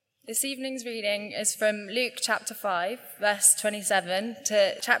This evening's reading is from Luke chapter 5, verse 27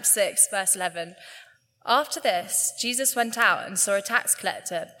 to chapter 6, verse 11. After this, Jesus went out and saw a tax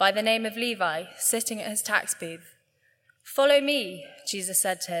collector by the name of Levi sitting at his tax booth. "Follow me," Jesus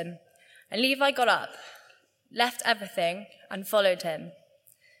said to him. And Levi got up, left everything, and followed him.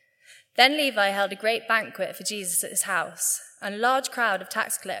 Then Levi held a great banquet for Jesus at his house, and a large crowd of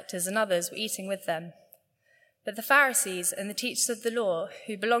tax collectors and others were eating with them. But the Pharisees and the teachers of the law,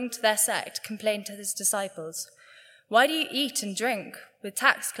 who belonged to their sect, complained to his disciples, "Why do you eat and drink with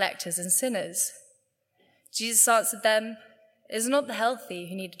tax collectors and sinners?" Jesus answered them, "It is not the healthy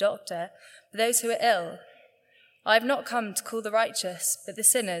who need a doctor, but those who are ill. I have not come to call the righteous, but the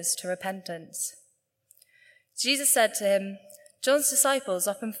sinners to repentance." Jesus said to him, "John's disciples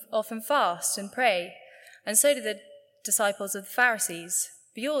often fast and pray, and so do the disciples of the Pharisees,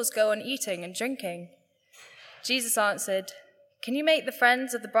 but yours go on eating and drinking." Jesus answered, "Can you make the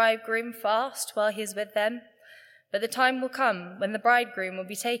friends of the bridegroom fast while he is with them? But the time will come when the bridegroom will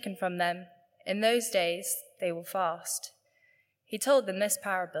be taken from them. In those days they will fast." He told them this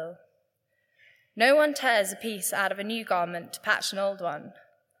parable. "No one tears a piece out of a new garment to patch an old one.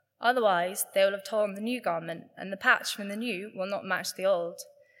 Otherwise they will have torn the new garment, and the patch from the new will not match the old.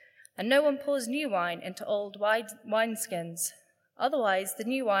 And no one pours new wine into old wineskins. Otherwise the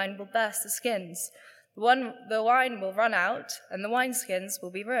new wine will burst the skins. The wine will run out, and the wineskins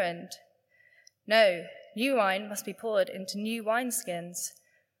will be ruined. No, new wine must be poured into new wineskins.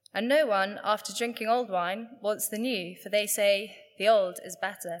 And no one, after drinking old wine, wants the new, for they say, 'The old is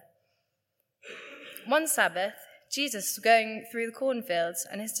better.'" One Sabbath, Jesus was going through the cornfields,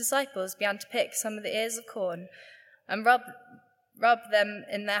 and his disciples began to pick some of the ears of corn and rub them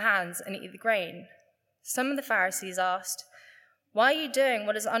in their hands and eat the grain. Some of the Pharisees asked, "Why are you doing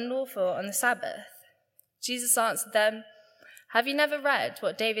what is unlawful on the Sabbath?" Jesus answered them, "Have you never read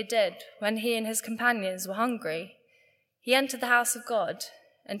what David did when he and his companions were hungry? He entered the house of God,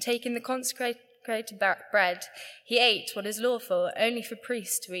 and taking the consecrated bread, he ate what is lawful only for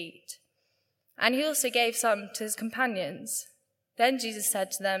priests to eat. And he also gave some to his companions. Then Jesus said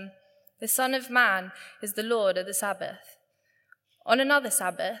to them, 'The Son of Man is the Lord of the Sabbath.' On another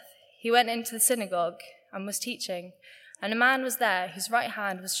Sabbath, he went into the synagogue and was teaching, and a man was there whose right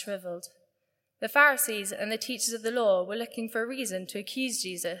hand was shriveled. The Pharisees and the teachers of the law were looking for a reason to accuse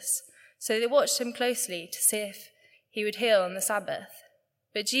Jesus, so they watched him closely to see if he would heal on the Sabbath.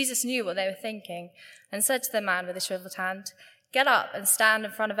 But Jesus knew what they were thinking and said to the man with the shriveled hand, 'Get up and stand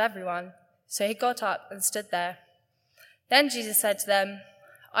in front of everyone.' So he got up and stood there. Then Jesus said to them,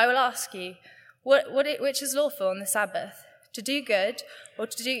 'I will ask you, which is lawful on the Sabbath, to do good or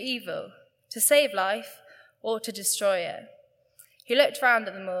to do evil, to save life or to destroy it?' He looked round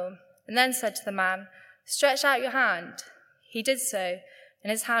at them all and then said to the man, 'Stretch out your hand.' He did so,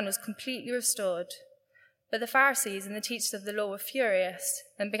 and his hand was completely restored. But the Pharisees and the teachers of the law were furious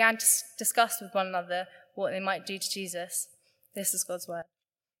and began to discuss with one another what they might do to Jesus." This is God's word.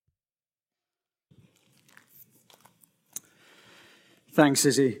 Thanks,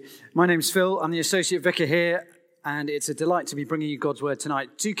 Izzy. My name's Phil. I'm the Associate Vicar here, and it's a delight to be bringing you God's word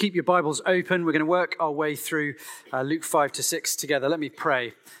tonight. Do keep your Bibles open. We're going to work our way through Luke 5 to 6 together. Let me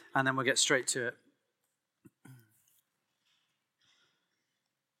pray, and then we'll get straight to it.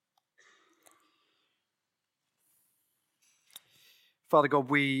 Father God,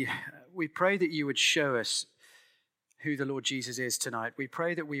 we pray that you would show us who the Lord Jesus is tonight. We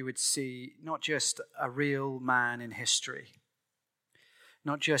pray that we would see not just a real man in history,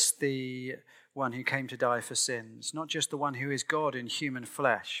 not just the one who came to die for sins, not just the one who is God in human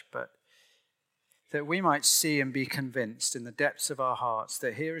flesh, but that we might see and be convinced in the depths of our hearts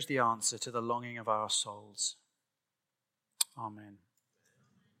that here is the answer to the longing of our souls. Amen.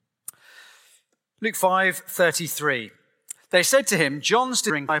 Luke 5:33. They said to him, "John's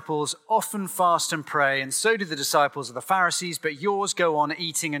disciples often fast and pray, and so do the disciples of the Pharisees, but yours go on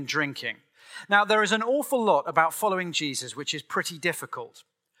eating and drinking." Now, there is an awful lot about following Jesus which is pretty difficult.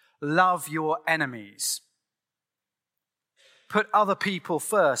 Love your enemies. Put other people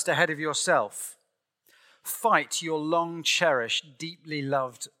first ahead of yourself. Fight your long-cherished, deeply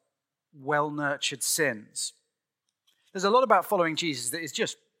loved, well-nurtured sins. There's a lot about following Jesus that is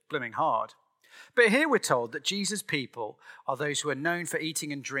just blooming hard. But here we're told that Jesus' people are those who are known for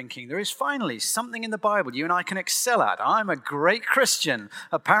eating and drinking. There is finally something in the Bible you and I can excel at. I'm a great Christian,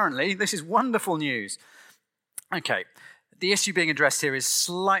 apparently. This is wonderful news. Okay, the issue being addressed here is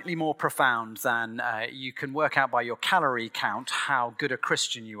slightly more profound than you can work out by your calorie count how good a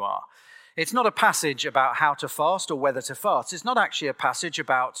Christian you are. It's not a passage about how to fast or whether to fast. It's not actually a passage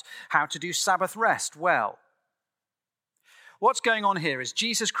about how to do Sabbath rest well. What's going on here is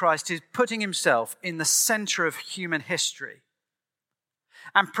Jesus Christ is putting himself in the center of human history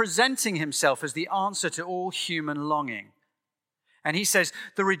and presenting himself as the answer to all human longing. And he says,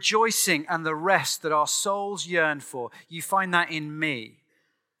 the rejoicing and the rest that our souls yearn for, you find that in me.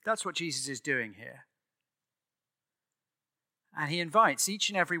 That's what Jesus is doing here. And he invites each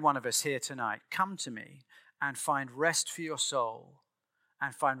and every one of us here tonight, come to me and find rest for your soul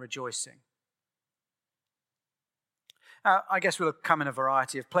and find rejoicing. I guess we'll come in a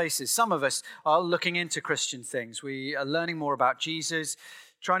variety of places. Some of us are looking into Christian things. We are learning more about Jesus,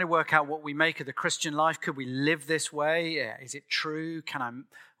 trying to work out what we make of the Christian life. Could we live this way? Is it true?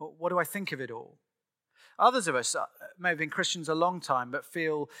 What do I think of it all? Others of us may have been Christians a long time, but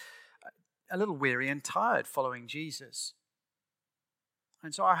feel a little weary and tired following Jesus.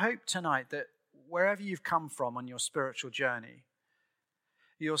 And so I hope tonight that wherever you've come from on your spiritual journey,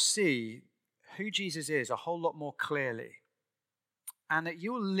 you'll see who Jesus is a whole lot more clearly, and that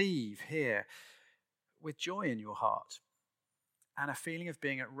you'll leave here with joy in your heart and a feeling of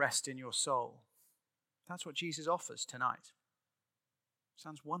being at rest in your soul. That's what Jesus offers tonight.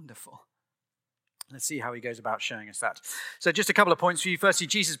 Sounds wonderful. Let's see how he goes about showing us that. So just a couple of points for you. Firstly,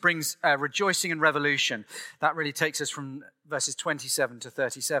 Jesus brings rejoicing and revolution. That really takes us from verses 27 to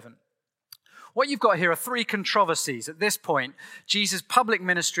 37. What you've got here are three controversies. At this point, Jesus' public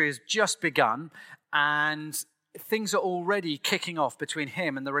ministry has just begun, and things are already kicking off between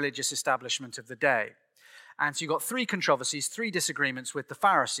him and the religious establishment of the day. And so you've got three controversies, three disagreements with the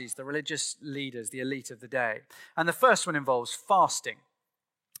Pharisees, the religious leaders, the elite of the day. And the first one involves fasting.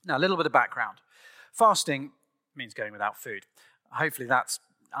 Now, a little bit of background. Fasting means going without food. Hopefully that's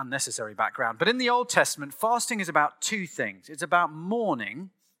unnecessary background. But in the Old Testament, fasting is about two things. It's about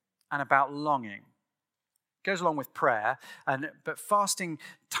mourning and about longing. It goes along with prayer, but fasting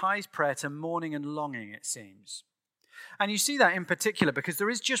ties prayer to mourning and longing, it seems. And you see that in particular because there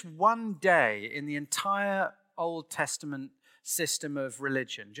is just one day in the entire Old Testament system of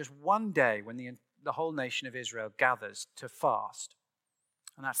religion, just one day when the whole nation of Israel gathers to fast.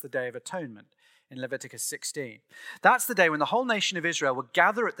 And that's the Day of Atonement in Leviticus 16. That's the day when the whole nation of Israel would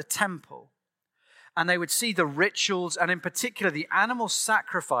gather at the temple, and they would see the rituals, and in particular the animal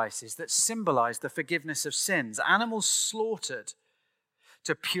sacrifices that symbolized the forgiveness of sins. Animals slaughtered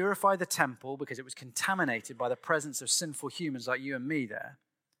to purify the temple because it was contaminated by the presence of sinful humans like you and me there.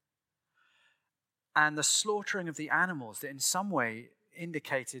 And the slaughtering of the animals that in some way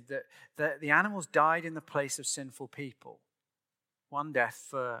indicated that the animals died in the place of sinful people. One death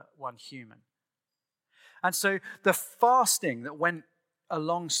for one human. And so the fasting that went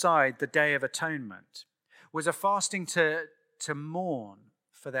alongside the Day of Atonement was a fasting to mourn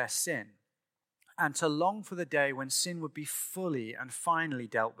for their sin and to long for the day when sin would be fully and finally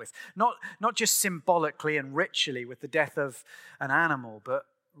dealt with. Not just symbolically and ritually with the death of an animal, but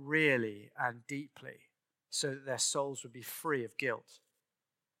really and deeply, so that their souls would be free of guilt.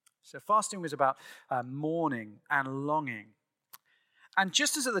 So fasting was about mourning and longing. And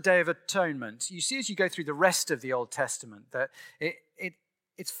just as at the Day of Atonement, you see as you go through the rest of the Old Testament that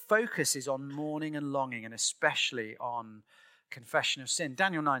its focus is on mourning and longing, and especially on confession of sin.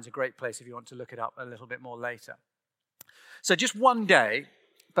 Daniel 9 is a great place if you want to look it up a little bit more later. So just one day,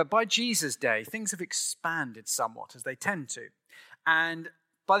 but by Jesus' day, things have expanded somewhat, as they tend to. And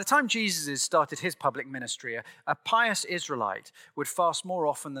by the time Jesus has started his public ministry, a pious Israelite would fast more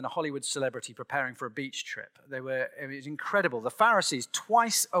often than a Hollywood celebrity preparing for a beach trip. It was incredible. The Pharisees,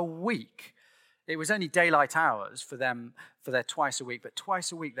 twice a week, it was only daylight hours for them, for their twice a week, but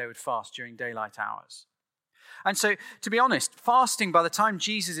twice a week they would fast during daylight hours. And so, to be honest, fasting, by the time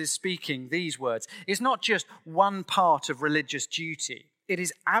Jesus is speaking these words, is not just one part of religious duty. It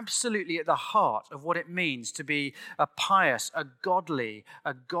is absolutely at the heart of what it means to be a pious, a godly,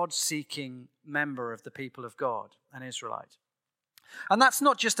 a God-seeking member of the people of God, an Israelite. And that's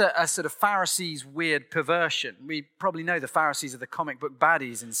not just a sort of Pharisees' weird perversion. We probably know the Pharisees are the comic book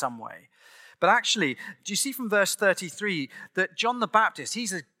baddies in some way. But actually, do you see from verse 33 that John the Baptist,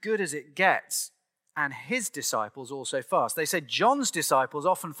 he's as good as it gets, and his disciples also fast. They say John's disciples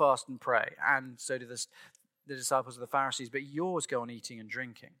often fast and pray, and so do the disciples of the Pharisees, but yours go on eating and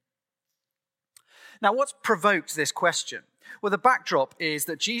drinking. Now, what's provoked this question? Well, the backdrop is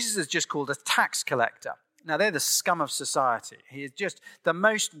that Jesus is just called a tax collector. Now, they're the scum of society. He is just the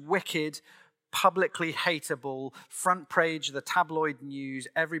most wicked, publicly hateable, front page of the tabloid news,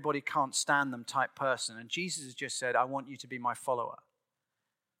 everybody can't stand them type person. And Jesus has just said, I want you to be my follower.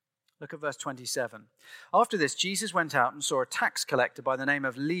 Look at verse 27. After this, Jesus went out and saw a tax collector by the name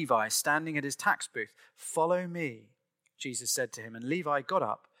of Levi standing at his tax booth. Follow me, Jesus said to him. And Levi got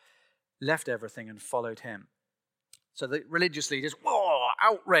up, left everything, and followed him. So the religious leaders, whoa,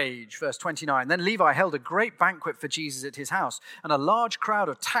 outrage, verse 29. Then Levi held a great banquet for Jesus at his house, and a large crowd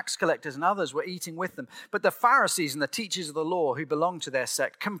of tax collectors and others were eating with them. But the Pharisees and the teachers of the law who belonged to their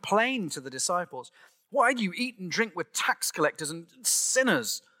sect complained to the disciples, "Why do you eat and drink with tax collectors and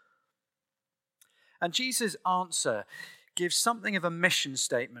sinners?" And Jesus' answer gives something of a mission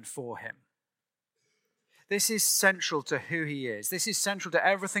statement for him. This is central to who he is. This is central to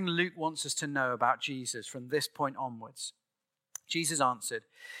everything Luke wants us to know about Jesus from this point onwards. Jesus answered,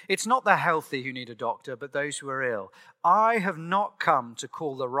 "It's not the healthy who need a doctor, but those who are ill. I have not come to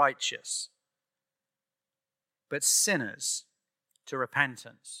call the righteous, but sinners to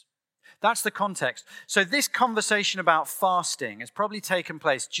repentance." That's the context. So this conversation about fasting has probably taken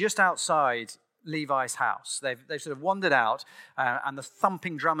place just outside Levi's house. They've sort of wandered out, and the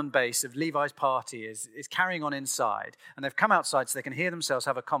thumping drum and bass of Levi's party is carrying on inside. And they've come outside so they can hear themselves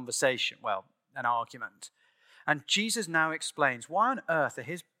have a conversation, well, an argument. And Jesus now explains why on earth are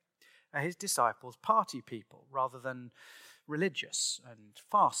his disciples party people rather than religious and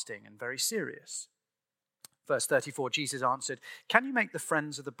fasting and very serious. Verse 34, Jesus answered, "Can you make the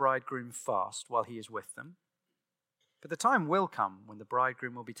friends of the bridegroom fast while he is with them? But the time will come when the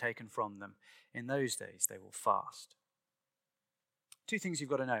bridegroom will be taken from them. In those days they will fast." Two things you've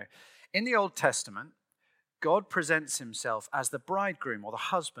got to know. In the Old Testament, God presents himself as the bridegroom or the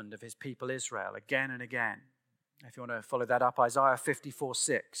husband of his people Israel again and again. If you want to follow that up, Isaiah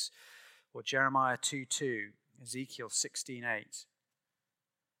 54:6 or Jeremiah 2:2, Ezekiel 16:8.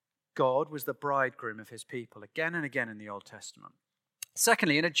 God was the bridegroom of his people again and again in the Old Testament.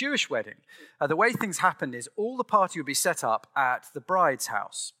 Secondly, in a Jewish wedding, the way things happened is all the party would be set up at the bride's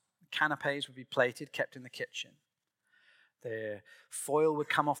house. Canapes would be plated, kept in the kitchen. The foil would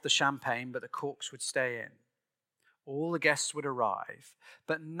come off the champagne, but the corks would stay in. All the guests would arrive,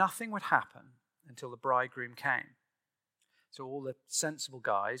 but nothing would happen until the bridegroom came. So all the sensible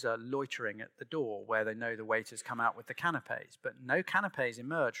guys are loitering at the door where they know the waiters come out with the canapes, but no canapes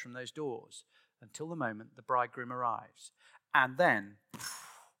emerge from those doors until the moment the bridegroom arrives. And then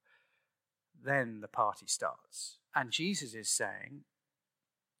the party starts. And Jesus is saying,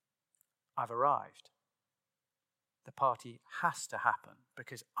 "I've arrived. The party has to happen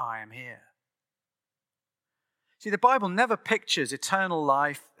because I am here." See, the Bible never pictures eternal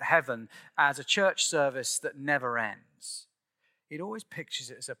life, heaven, as a church service that never ends. It always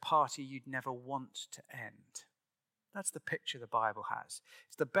pictures it as a party you'd never want to end. That's the picture the Bible has.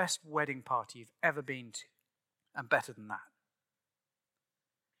 It's the best wedding party you've ever been to, and better than that.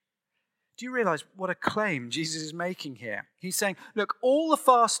 Do you realize what a claim Jesus is making here? He's saying, look, all the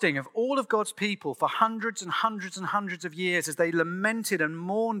fasting of all of God's people for hundreds and hundreds and hundreds of years as they lamented and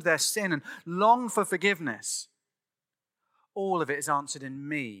mourned their sin and longed for forgiveness, all of it is answered in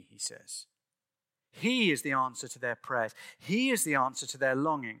me, he says. He is the answer to their prayers. He is the answer to their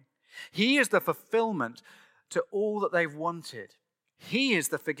longing. He is the fulfillment to all that they've wanted. He is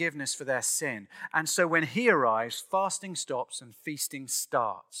the forgiveness for their sin. And so when he arrives, fasting stops and feasting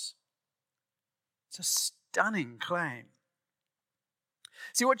starts. It's a stunning claim.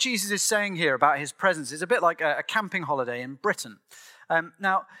 See, what Jesus is saying here about his presence is a bit like a camping holiday in Britain.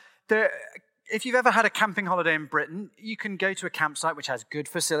 If you've ever had a camping holiday in Britain, you can go to a campsite which has good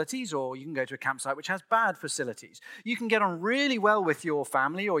facilities, or you can go to a campsite which has bad facilities. You can get on really well with your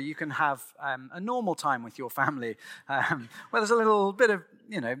family, or you can have a normal time with your family, where there's a little bit of,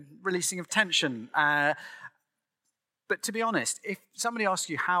 releasing of tension. But to be honest, if somebody asks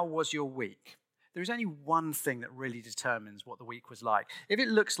you, how was your week? There is only one thing that really determines what the week was like. If it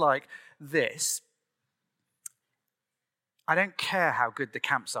looks like this, I don't care how good the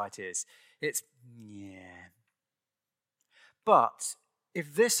campsite is. It's, yeah. But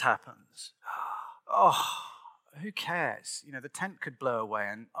if this happens, who cares? The tent could blow away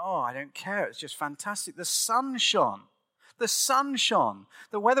and, I don't care. It's just fantastic. The sun shone.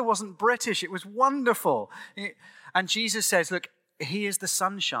 The weather wasn't British. It was wonderful. And Jesus says, look, he is the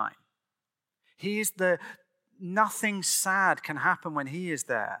sunshine. He is nothing sad can happen when he is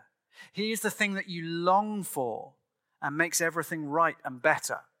there. He is the thing that you long for and makes everything right and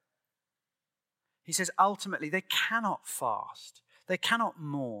better. He says, ultimately, they cannot fast. They cannot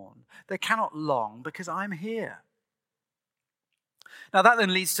mourn. They cannot long because I'm here. Now that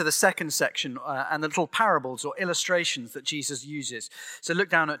then leads to the second section and the little parables or illustrations that Jesus uses. So look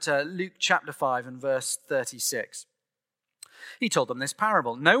down at Luke chapter 5 and verse 36. He told them this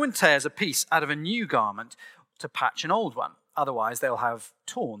parable. No one tears a piece out of a new garment to patch an old one. Otherwise, they'll have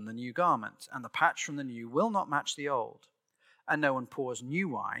torn the new garment, and the patch from the new will not match the old. And no one pours new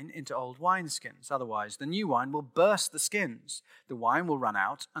wine into old wineskins. Otherwise, the new wine will burst the skins. The wine will run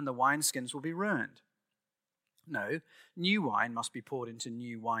out, and the wineskins will be ruined. No, new wine must be poured into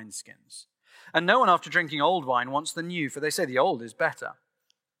new wineskins. And no one after drinking old wine wants the new, for they say the old is better.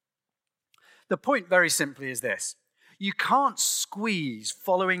 The point very simply is this. You can't squeeze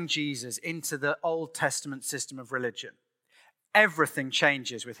following Jesus into the Old Testament system of religion. Everything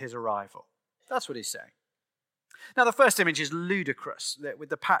changes with his arrival. That's what he's saying. Now, the first image is ludicrous, with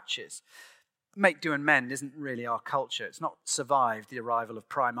the patches. Make, do, and mend isn't really our culture. It's not survived the arrival of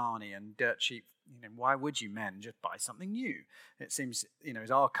Primani and dirt cheap. Why would you mend? Just buy something new. It seems,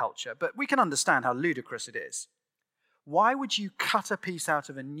 is our culture. But we can understand how ludicrous it is. Why would you cut a piece out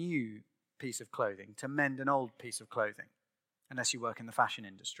of a new piece of clothing to mend an old piece of clothing? Unless you work in the fashion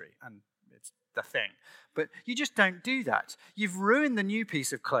industry, and it's the thing. But you just don't do that. You've ruined the new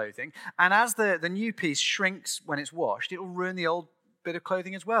piece of clothing, and as the new piece shrinks when it's washed, it will ruin the old bit of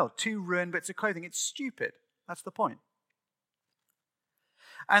clothing as well. Two ruined bits of clothing. It's stupid. That's the point.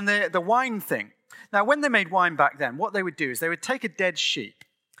 And the wine thing. Now, when they made wine back then, what they would do is they would take a dead sheep.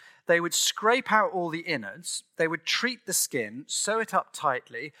 They would scrape out all the innards. They would treat the skin, sew it up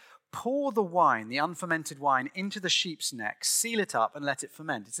tightly, pour the wine, the unfermented wine, into the sheep's neck, seal it up, and let it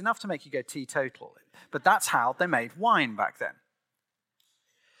ferment. It's enough to make you go teetotal. But that's how they made wine back then.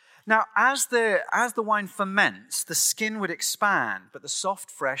 Now, as the wine ferments, the skin would expand, but the soft,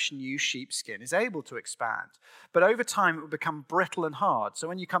 fresh, new sheep skin is able to expand. But over time, it would become brittle and hard. So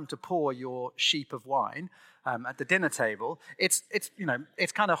when you come to pour your sheep of wine at the dinner table, it's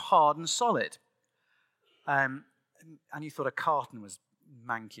kind of hard and solid. And you thought a carton was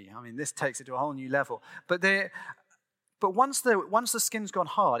manky. I mean, this takes it to a whole new level. But once the skin's gone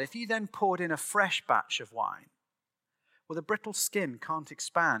hard, if you then poured in a fresh batch of wine, well, the brittle skin can't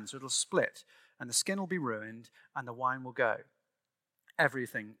expand, so it'll split, and the skin will be ruined, and the wine will go.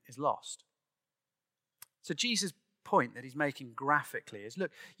 Everything is lost. So Jesus' point that he's making graphically is,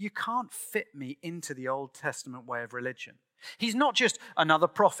 look, you can't fit me into the Old Testament way of religion. He's not just another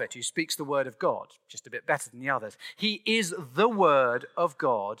prophet who speaks the word of God, just a bit better than the others. He is the word of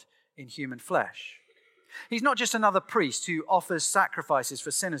God in human flesh. He's not just another priest who offers sacrifices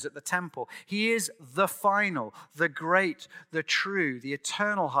for sinners at the temple. He is the final, the great, the true, the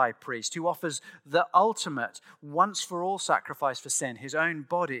eternal high priest who offers the ultimate, once-for-all sacrifice for sin, his own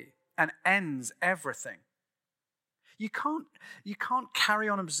body, and ends everything. You can't carry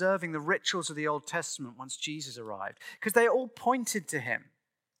on observing the rituals of the Old Testament once Jesus arrived, because they all pointed to him.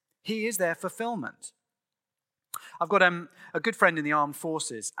 He is their fulfillment. I've got a good friend in the armed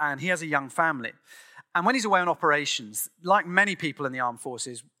forces, and he has a young family. And when he's away on operations, like many people in the armed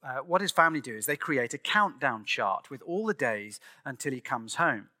forces, what his family do is they create a countdown chart with all the days until he comes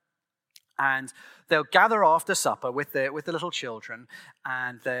home. And they'll gather after supper with the little children,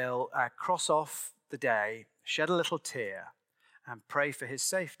 and they'll cross off the day, shed a little tear, and pray for his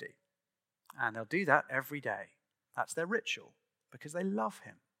safety. And they'll do that every day. That's their ritual, because they love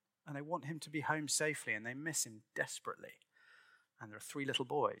him, and they want him to be home safely, and they miss him desperately. And there are 3 little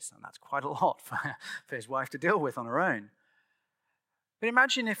boys, and that's quite a lot for his wife to deal with on her own. But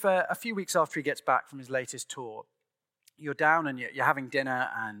imagine if a few weeks after he gets back from his latest tour, you're down and you're having dinner,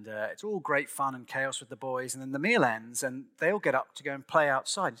 and it's all great fun and chaos with the boys, and then the meal ends, and they all get up to go and play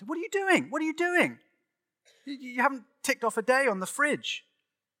outside. You say, what are you doing? What are you doing? You haven't ticked off a day on the fridge,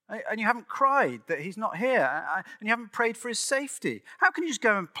 and you haven't cried that he's not here, and you haven't prayed for his safety. How can you just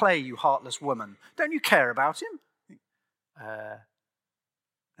go and play, you heartless woman? Don't you care about him?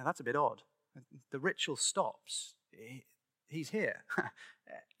 Now that's a bit odd. The ritual stops. He's here.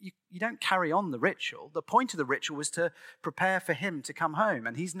 You don't carry on the ritual. The point of the ritual was to prepare for him to come home,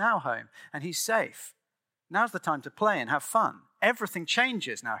 and he's now home, and he's safe. Now's the time to play and have fun. Everything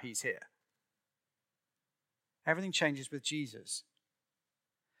changes now he's here. Everything changes with Jesus.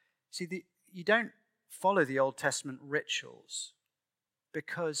 See, you don't follow the Old Testament rituals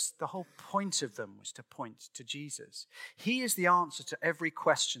because the whole point of them was to point to Jesus. He is the answer to every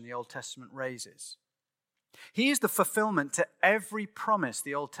question the Old Testament raises. He is the fulfillment to every promise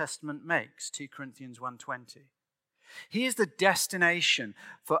the Old Testament makes, 2 Corinthians 1:20. He is the destination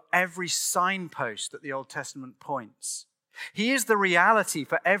for every signpost that the Old Testament points. He is the reality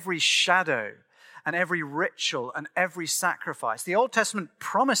for every shadow and every ritual and every sacrifice. The Old Testament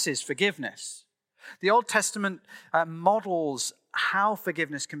promises forgiveness. The Old Testament models how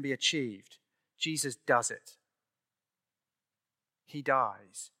forgiveness can be achieved. Jesus does it. He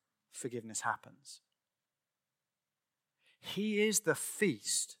dies. Forgiveness happens. He is the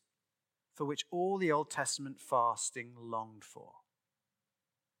feast for which all the Old Testament fasting longed for.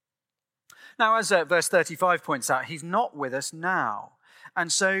 Now, as verse 35 points out, he's not with us now.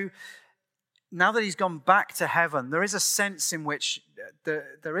 And so now that he's gone back to heaven, there is a sense in which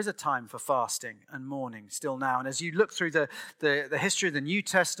there is a time for fasting and mourning still now. And as you look through the history of the New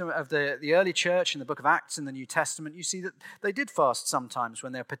Testament, of the early church in the book of Acts in the New Testament, you see that they did fast sometimes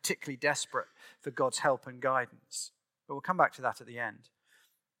when they're particularly desperate for God's help and guidance. But we'll come back to that at the end.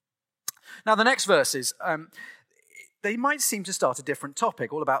 Now, the next verses, they might seem to start a different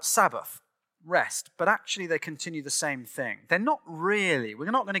topic, all about Sabbath, rest, but actually they continue the same thing. They're not really, we're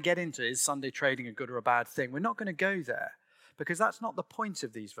not going to get into is Sunday trading a good or a bad thing. We're not going to go there because that's not the point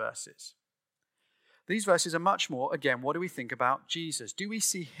of these verses. These verses are much more, again, what do we think about Jesus? Do we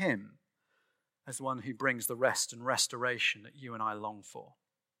see him as the one who brings the rest and restoration that you and I long for?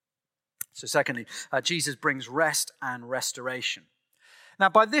 So secondly, Jesus brings rest and restoration. Now,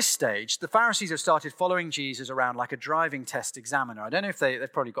 by this stage, the Pharisees have started following Jesus around like a driving test examiner. I don't know if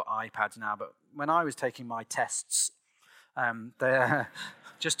they've probably got iPads now, but when I was taking my tests, they're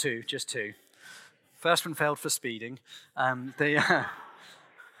just two. First one failed for speeding. They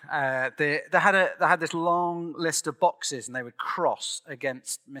had this long list of boxes, and they would cross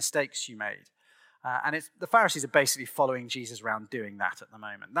against mistakes you made. And the Pharisees are basically following Jesus around doing that at the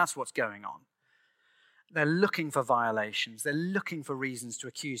moment. That's what's going on. They're looking for violations. They're looking for reasons to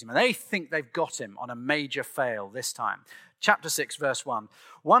accuse him. And they think they've got him on a major fail this time. Chapter 6, verse 1.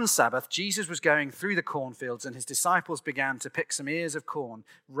 One Sabbath, Jesus was going through the cornfields, and his disciples began to pick some ears of corn,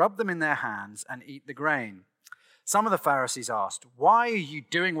 rub them in their hands, and eat the grain. Some of the Pharisees asked, "Why are you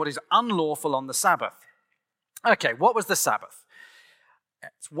doing what is unlawful on the Sabbath?" Okay, what was the Sabbath?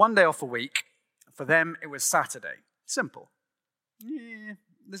 It's one day off a week. For them, it was Saturday. Simple. Yeah,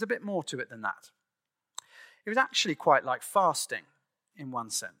 there's a bit more to it than that. It was actually quite like fasting in one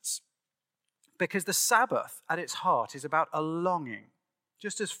sense, because the Sabbath at its heart is about a longing,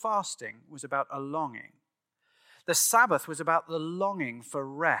 just as fasting was about a longing. The Sabbath was about the longing for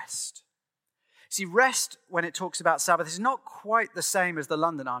rest. See, rest, when it talks about Sabbath, is not quite the same as the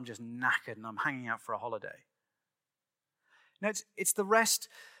London, I'm just knackered and I'm hanging out for a holiday. No, it's the rest,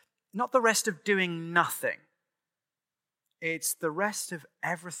 not the rest of doing nothing. It's the rest of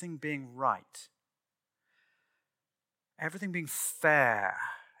everything being right. Everything being fair,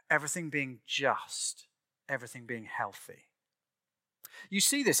 everything being just, everything being healthy. You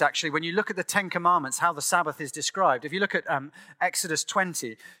see this actually when you look at the Ten Commandments, how the Sabbath is described. If you look at Exodus 20,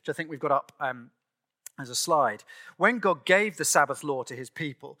 which I think we've got up as a slide, when God gave the Sabbath law to his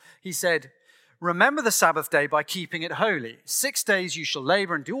people, he said, "Remember the Sabbath day by keeping it holy. 6 days you shall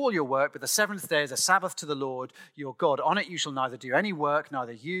labor and do all your work, but the seventh day is a Sabbath to the Lord your God. On it you shall neither do any work,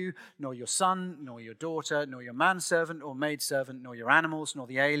 neither you, nor your son, nor your daughter, nor your manservant or maidservant, nor your animals, nor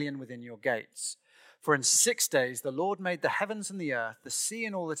the alien within your gates. For in 6 days the Lord made the heavens and the earth, the sea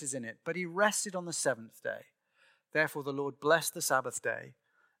and all that is in it, but he rested on the seventh day. Therefore the Lord blessed the Sabbath day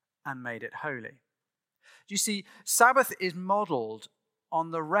and made it holy." Do you see, Sabbath is modeled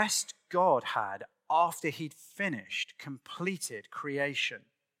on the rest God had after he'd finished, completed creation.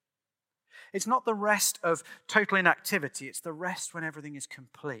 It's not the rest of total inactivity, it's the rest when everything is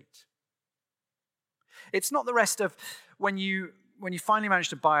complete. It's not the rest of when you finally manage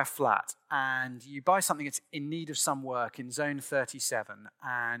to buy a flat and you buy something that's in need of some work in zone 37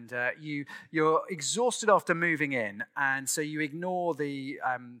 and you're exhausted after moving in, and so you ignore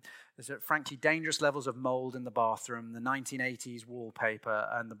there's frankly dangerous levels of mold in the bathroom, the 1980s wallpaper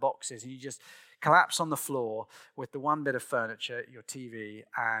and the boxes, and you just collapse on the floor with the one bit of furniture, your TV,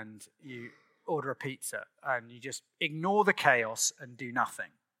 and you order a pizza and you just ignore the chaos and do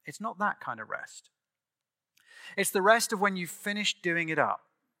nothing. It's not that kind of rest. It's the rest of when you've finished doing it up,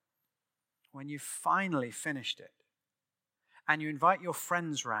 when you've finally finished it, and you invite your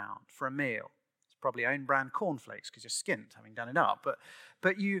friends round for a meal. It's probably own brand cornflakes because you're skint having done it up,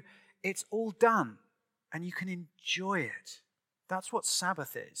 but it's all done and you can enjoy it. That's what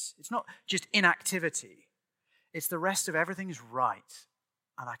Sabbath is. It's not just inactivity. It's the rest of everything is right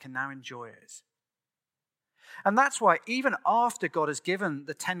and I can now enjoy it. And that's why even after God has given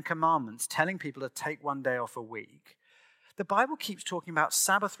the Ten Commandments, telling people to take one day off a week, the Bible keeps talking about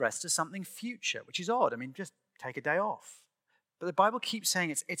Sabbath rest as something future, which is odd. I mean, just take a day off. But the Bible keeps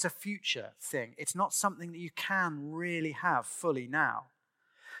saying it's a future thing. It's not something that you can really have fully now.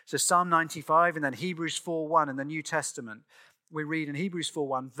 So Psalm 95 and then Hebrews 4:1 in the New Testament, we read in Hebrews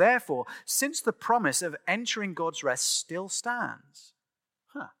 4:1, "Therefore, since the promise of entering God's rest still stands."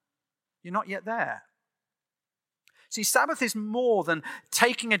 You're not yet there. See, Sabbath is more than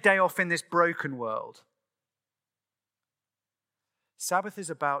taking a day off in this broken world. Sabbath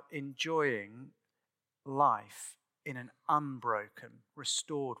is about enjoying life in an unbroken,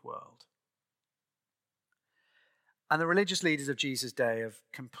 restored world. And the religious leaders of Jesus' day have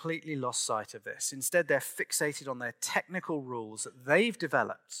completely lost sight of this. Instead, they're fixated on their technical rules that they've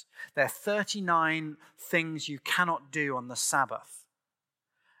developed. There are 39 things you cannot do on the Sabbath.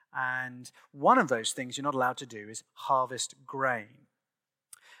 And one of those things you're not allowed to do is harvest grain.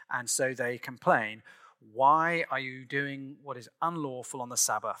 And so they complain, why are you doing what is unlawful on the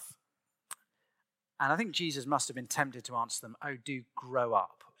Sabbath? And I think Jesus must have been tempted to answer them, oh, do grow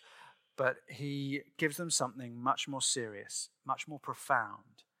up. But he gives them something much more serious, much more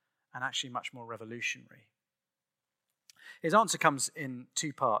profound, and actually much more revolutionary. His answer comes in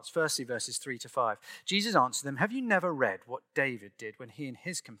two parts. Firstly, verses 3 to 5. Jesus answered them, have you never read what David did when he and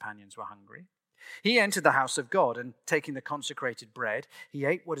his companions were hungry? He entered the house of God, and taking the consecrated bread, he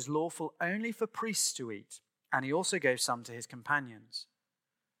ate what is lawful only for priests to eat, and he also gave some to his companions.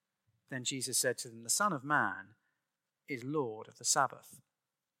 Then Jesus said to them, the Son of Man is Lord of the Sabbath.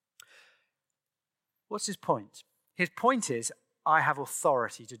 What's his point? His point is, I have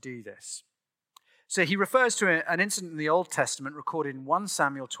authority to do this. So he refers to an incident in the Old Testament recorded in 1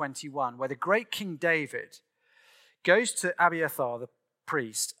 Samuel 21, where the great King David goes to Abiathar, the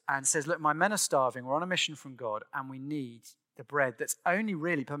priest, and says, look, my men are starving, we're on a mission from God, and we need the bread that's only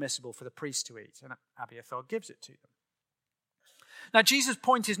really permissible for the priest to eat. And Abiathar gives it to them. Now, Jesus'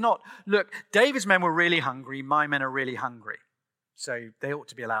 point is not, look, David's men were really hungry, my men are really hungry. So they ought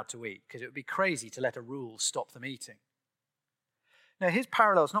to be allowed to eat, because it would be crazy to let a rule stop them eating. No, his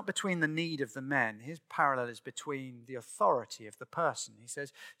parallel is not between the need of the men. His parallel is between the authority of the person. He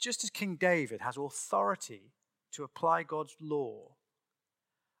says, just as King David has authority to apply God's law,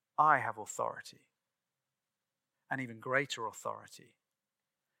 I have authority, and even greater authority.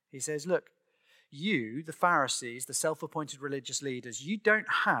 He says, look, you, the Pharisees, the self-appointed religious leaders, you don't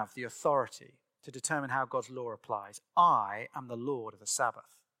have the authority to determine how God's law applies. I am the Lord of the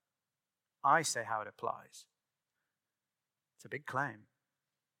Sabbath. I say how it applies. It's a big claim.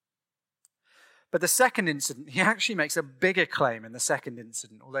 But the second incident, he actually makes a bigger claim in the second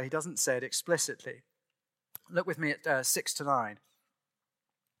incident, although he doesn't say it explicitly. Look with me at 6 to 9.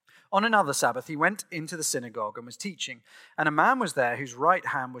 On another Sabbath, he went into the synagogue and was teaching, and a man was there whose right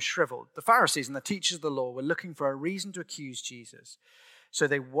hand was shriveled. The Pharisees and the teachers of the law were looking for a reason to accuse Jesus, so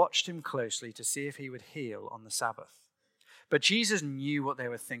they watched him closely to see if he would heal on the Sabbath. But Jesus knew what they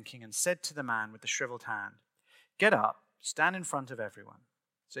were thinking and said to the man with the shriveled hand, get up, stand in front of everyone.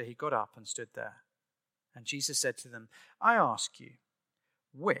 So he got up and stood there. And Jesus said to them, I ask you,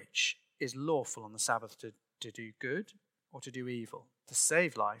 which is lawful on the Sabbath to do good or to do evil, to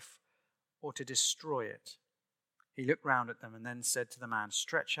save life or to destroy it? He looked round at them and then said to the man,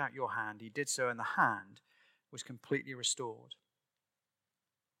 stretch out your hand. He did so, and the hand was completely restored.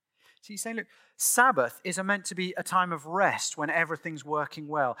 So he's saying, look, Sabbath is meant to be a time of rest when everything's working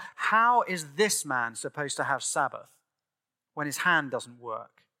well. How is this man supposed to have Sabbath when his hand doesn't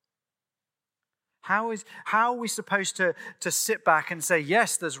work? How are we supposed to sit back and say,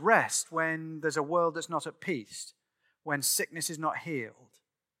 yes, there's rest when there's a world that's not at peace, when sickness is not healed?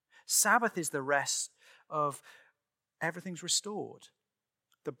 Sabbath is the rest of everything's restored.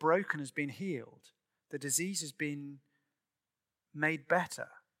 The broken has been healed. The disease has been made better.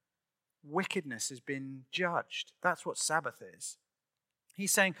 Wickedness has been judged. That's what Sabbath is.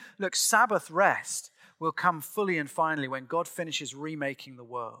 He's saying, look, Sabbath rest will come fully and finally when God finishes remaking the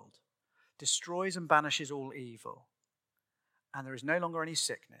world, destroys and banishes all evil, and there is no longer any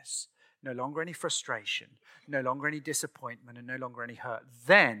sickness, no longer any frustration, no longer any disappointment, and no longer any hurt.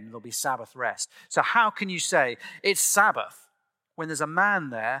 Then there'll be Sabbath rest. So how can you say it's Sabbath when there's a man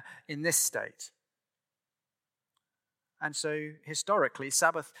there in this state? And so historically,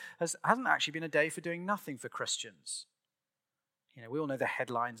 Sabbath hasn't actually been a day for doing nothing for Christians. You know, we all know the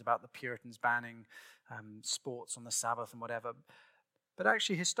headlines about the Puritans banning sports on the Sabbath and whatever. But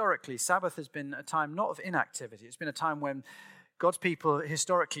actually, historically, Sabbath has been a time not of inactivity. It's been a time when God's people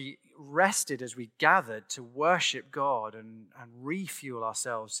historically rested as we gathered to worship God and refuel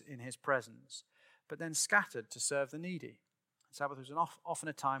ourselves in his presence, but then scattered to serve the needy. Sabbath was often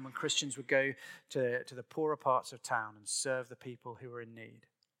a time when Christians would go to the poorer parts of town and serve the people who were in need.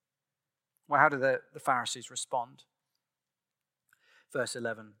 Well, how did the Pharisees respond? Verse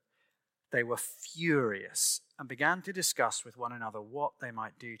 11, they were furious and began to discuss with one another what they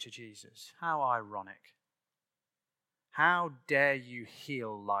might do to Jesus. How ironic. How dare you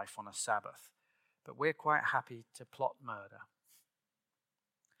heal life on a Sabbath? But we're quite happy to plot murder.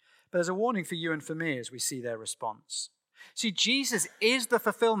 But there's a warning for you and for me as we see their response. See, Jesus is the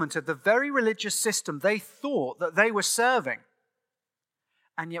fulfillment of the very religious system they thought that they were serving.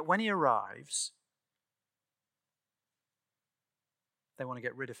 And yet when he arrives, they want to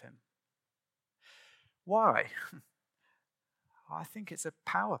get rid of him. Why? I think it's a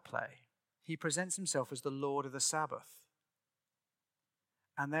power play. He presents himself as the Lord of the Sabbath.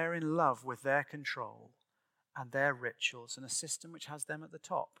 And they're in love with their control and their rituals and a system which has them at the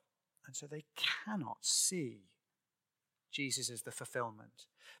top. And so they cannot see Jesus as the fulfillment.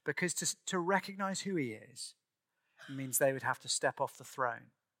 Because to recognize who he is means they would have to step off the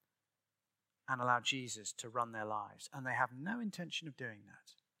throne and allow Jesus to run their lives. And they have no intention of doing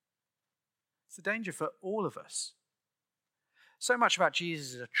that. It's a danger for all of us. So much about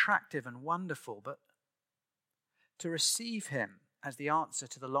Jesus is attractive and wonderful, but to receive him as the answer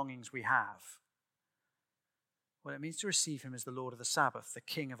to the longings we have, well, it means to receive him as the Lord of the Sabbath, the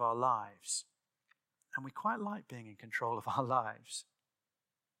King of our lives. And we quite like being in control of our lives.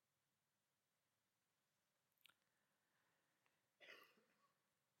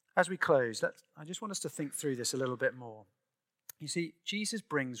 As we close, I just want us to think through this a little bit more. You see, Jesus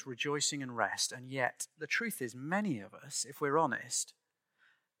brings rejoicing and rest, and yet the truth is many of us, if we're honest,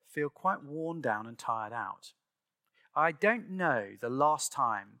 feel quite worn down and tired out. I don't know the last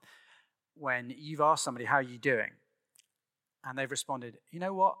time when you've asked somebody, how are you doing? And they've responded, you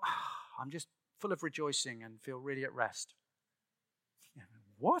know what, I'm just full of rejoicing and feel really at rest.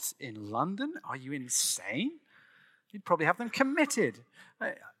 What? In London? Are you insane? You'd probably have them committed.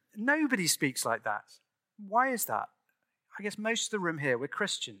 Nobody speaks like that. Why is that? I guess most of the room here, we're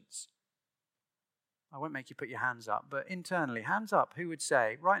Christians. I won't make you put your hands up, but internally, hands up, who would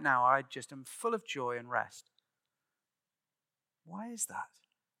say, right now I just am full of joy and rest? Why is that,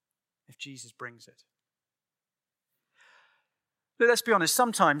 if Jesus brings it? But let's be honest,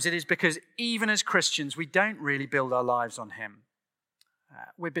 sometimes it is because even as Christians, we don't really build our lives on him.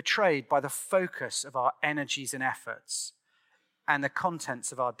 We're betrayed by the focus of our energies and efforts and the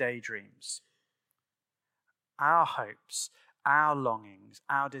contents of our daydreams. Our hopes, our longings,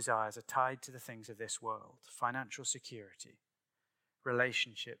 our desires are tied to the things of this world. Financial security,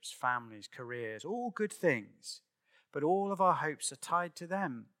 relationships, families, careers, all good things. But all of our hopes are tied to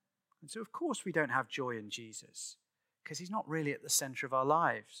them. And so of course we don't have joy in Jesus, because he's not really at the center of our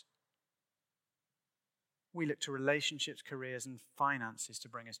lives. We look to relationships, careers, and finances to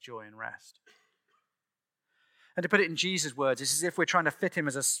bring us joy and rest. And to put it in Jesus' words, it's as if we're trying to fit him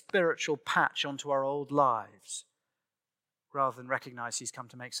as a spiritual patch onto our old lives, rather than recognize he's come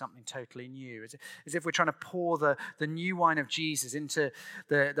to make something totally new. As if we're trying to pour the new wine of Jesus into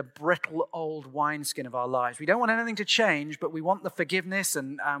the brittle old wineskin of our lives. We don't want anything to change, but we want the forgiveness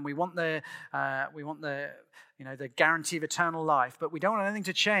and we want the guarantee of eternal life. But we don't want anything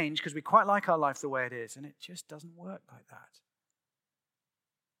to change because we quite like our life the way it is. And it just doesn't work like that.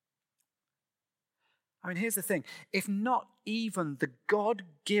 I mean, here's the thing. If not even the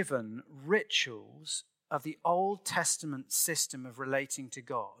God-given rituals of the Old Testament system of relating to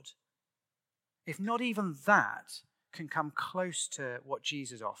God, if not even that can come close to what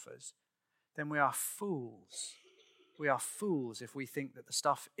Jesus offers, then we are fools. We are fools if we think that the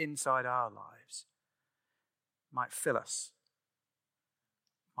stuff inside our lives might fill us,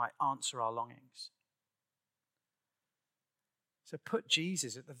 might answer our longings. So put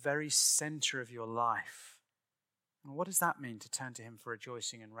Jesus at the very center of your life. And what does that mean, to turn to him for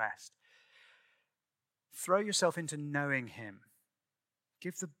rejoicing and rest? Throw yourself into knowing him.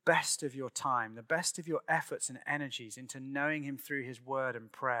 Give the best of your time, the best of your efforts and energies into knowing him through his word and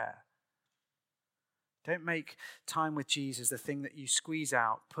prayer. Don't make time with Jesus the thing that you squeeze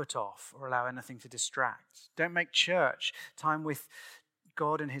out, put off, or allow anything to distract. Don't make church, time with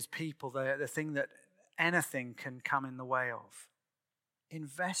God and his people, the thing that anything can come in the way of.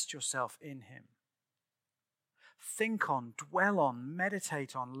 Invest yourself in him. Think on, dwell on,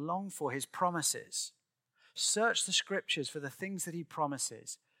 meditate on, long for his promises. Search the scriptures for the things that he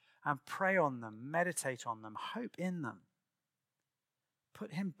promises and pray on them, meditate on them, hope in them.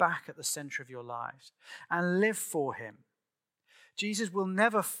 Put him back at the center of your lives and live for him. Jesus will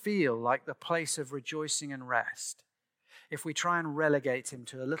never feel like the place of rejoicing and rest if we try and relegate him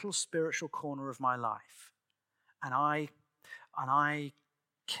to a little spiritual corner of my life and I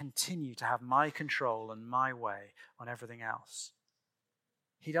continue to have my control and my way on everything else.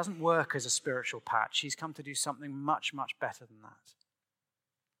 He doesn't work as a spiritual patch. He's come to do something much, much better than that.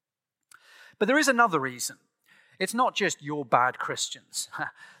 But there is another reason. It's not just you're bad Christians.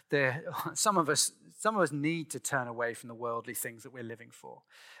 Some of us need to turn away from the worldly things that we're living for.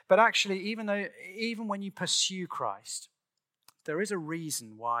 But actually, even when you pursue Christ, there is a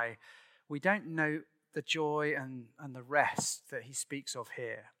reason why we don't know the joy and the rest that he speaks of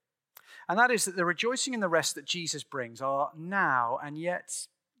here. And that is that the rejoicing and the rest that Jesus brings are now and yet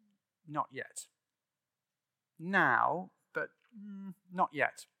not yet. Now, but not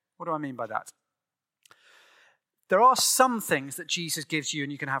yet. What do I mean by that? There are some things that Jesus gives you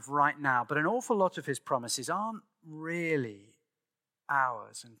and you can have right now, but an awful lot of his promises aren't really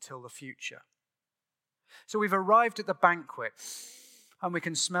ours until the future. So we've arrived at the banquet and we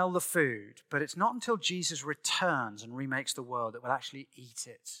can smell the food, but it's not until Jesus returns and remakes the world that we'll actually eat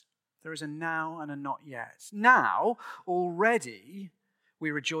it. There is a now and a not yet. Now, already, we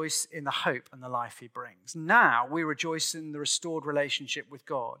rejoice in the hope and the life he brings. Now we rejoice in the restored relationship with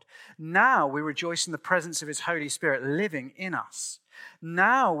God. Now we rejoice in the presence of his Holy Spirit living in us.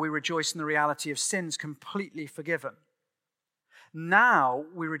 Now we rejoice in the reality of sins completely forgiven. Now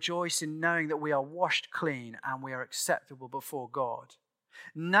we rejoice in knowing that we are washed clean and we are acceptable before God.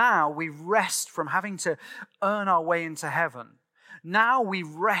 Now we rest from having to earn our way into heaven. Now we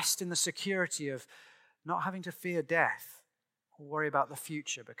rest in the security of not having to fear death. Worry about the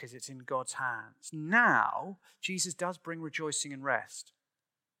future because it's in God's hands. Now, Jesus does bring rejoicing and rest.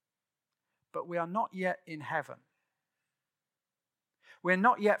 But we are not yet in heaven. We're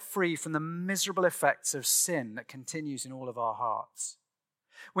not yet free from the miserable effects of sin that continues in all of our hearts.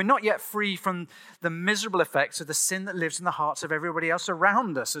 We're not yet free from the miserable effects of the sin that lives in the hearts of everybody else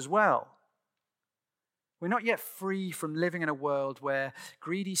around us as well. We're not yet free from living in a world where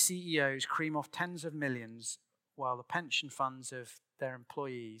greedy CEOs cream off tens of millions while the pension funds of their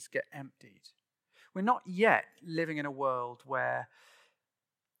employees get emptied. We're not yet living in a world where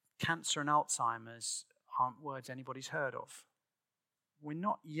cancer and Alzheimer's aren't words anybody's heard of. We're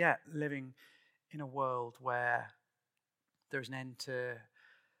not yet living in a world where there's an end to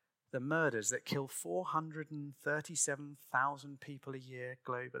the murders that kill 437,000 people a year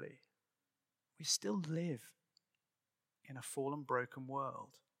globally. We still live in a fallen, broken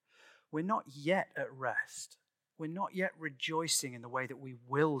world. We're not yet at rest. We're not yet rejoicing in the way that we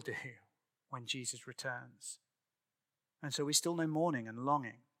will do when Jesus returns. And so we still know mourning and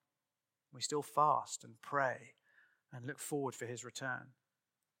longing. We still fast and pray and look forward for his return.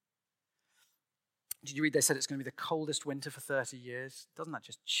 Did you read they said it's going to be the coldest winter for 30 years? Doesn't that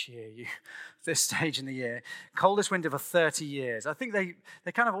just cheer you at this stage in the year? Coldest winter for 30 years. I think they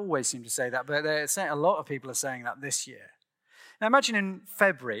kind of always seem to say that, but they're saying, a lot of people are saying that this year. Now imagine in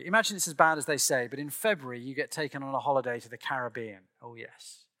February, imagine it's as bad as they say, but in February you get taken on a holiday to the Caribbean. Oh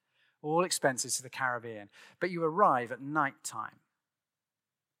yes, all expenses to the Caribbean. But you arrive at night time.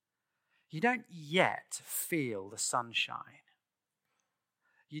 You don't yet feel the sunshine.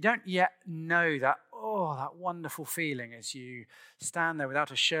 You don't yet know that wonderful feeling as you stand there without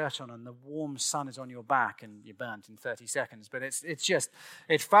a shirt on and the warm sun is on your back and you're burnt in 30 seconds. But it's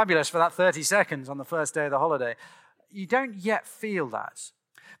fabulous for that 30 seconds on the first day of the holiday. You don't yet feel that.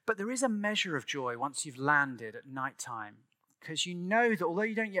 But there is a measure of joy once you've landed at night time, because you know that although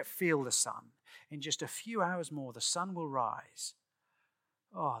you don't yet feel the sun, in just a few hours more the sun will rise.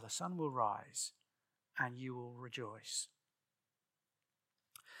 Oh, the sun will rise and you will rejoice.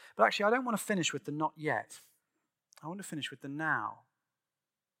 But actually, I don't want to finish with the not yet. I want to finish with the now.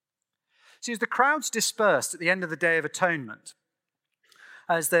 See, as the crowds dispersed at the end of the Day of Atonement,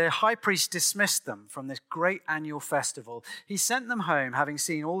 as the high priest dismissed them from this great annual festival, he sent them home having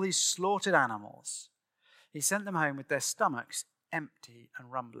seen all these slaughtered animals. He sent them home with their stomachs empty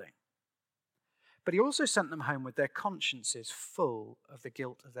and rumbling. But he also sent them home with their consciences full of the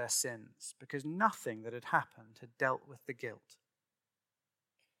guilt of their sins, because nothing that had happened had dealt with the guilt.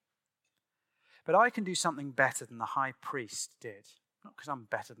 But I can do something better than the high priest did. Not because I'm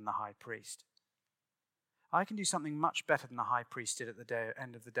better than the high priest. I can do something much better than the high priest did at the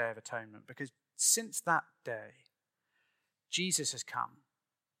end of the Day of Atonement, because since that day, Jesus has come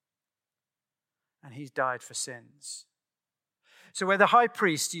and he's died for sins. So where the high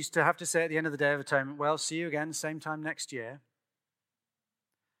priest used to have to say at the end of the Day of Atonement, well, see you again, same time next year,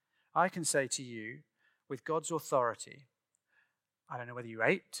 I can say to you, with God's authority, I don't know whether you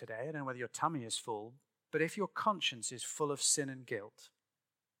ate today, I don't know whether your tummy is full, but if your conscience is full of sin and guilt,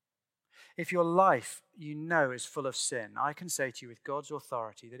 if your life you know is full of sin, I can say to you with God's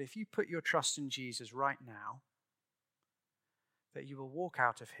authority that if you put your trust in Jesus right now, that you will walk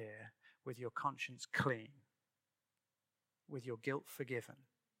out of here with your conscience clean, with your guilt forgiven,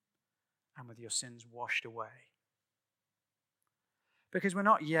 and with your sins washed away. Because we're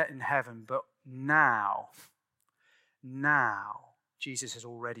not yet in heaven, but now, Jesus has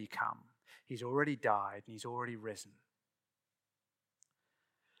already come. He's already died and he's already risen.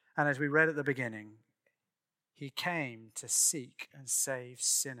 And as we read at the beginning, he came to seek and save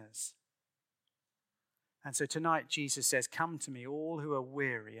sinners. And so tonight Jesus says, come to me all who are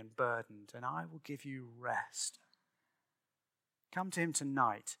weary and burdened, and I will give you rest. Come to him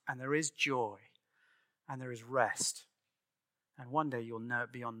tonight, and there is joy, and there is rest. And one day you'll know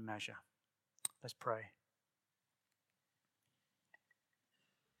it beyond measure. Let's pray.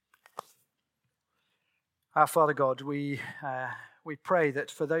 Our Father God, we pray that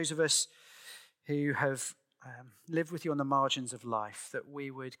for those of us who have lived with you on the margins of life, that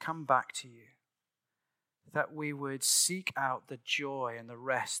we would come back to you, that we would seek out the joy and the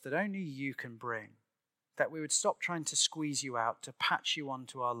rest that only you can bring, that we would stop trying to squeeze you out, to patch you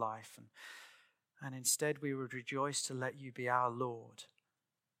onto our life, and instead we would rejoice to let you be our Lord.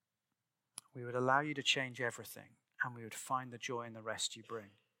 We would allow you to change everything, and we would find the joy and the rest you bring.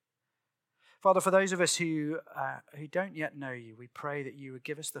 Father, for those of us who don't yet know you, we pray that you would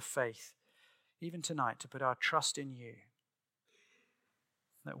give us the faith, even tonight, to put our trust in you,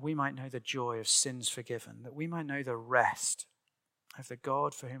 that we might know the joy of sins forgiven, that we might know the rest of the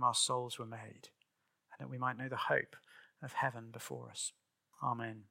God for whom our souls were made, and that we might know the hope of heaven before us. Amen.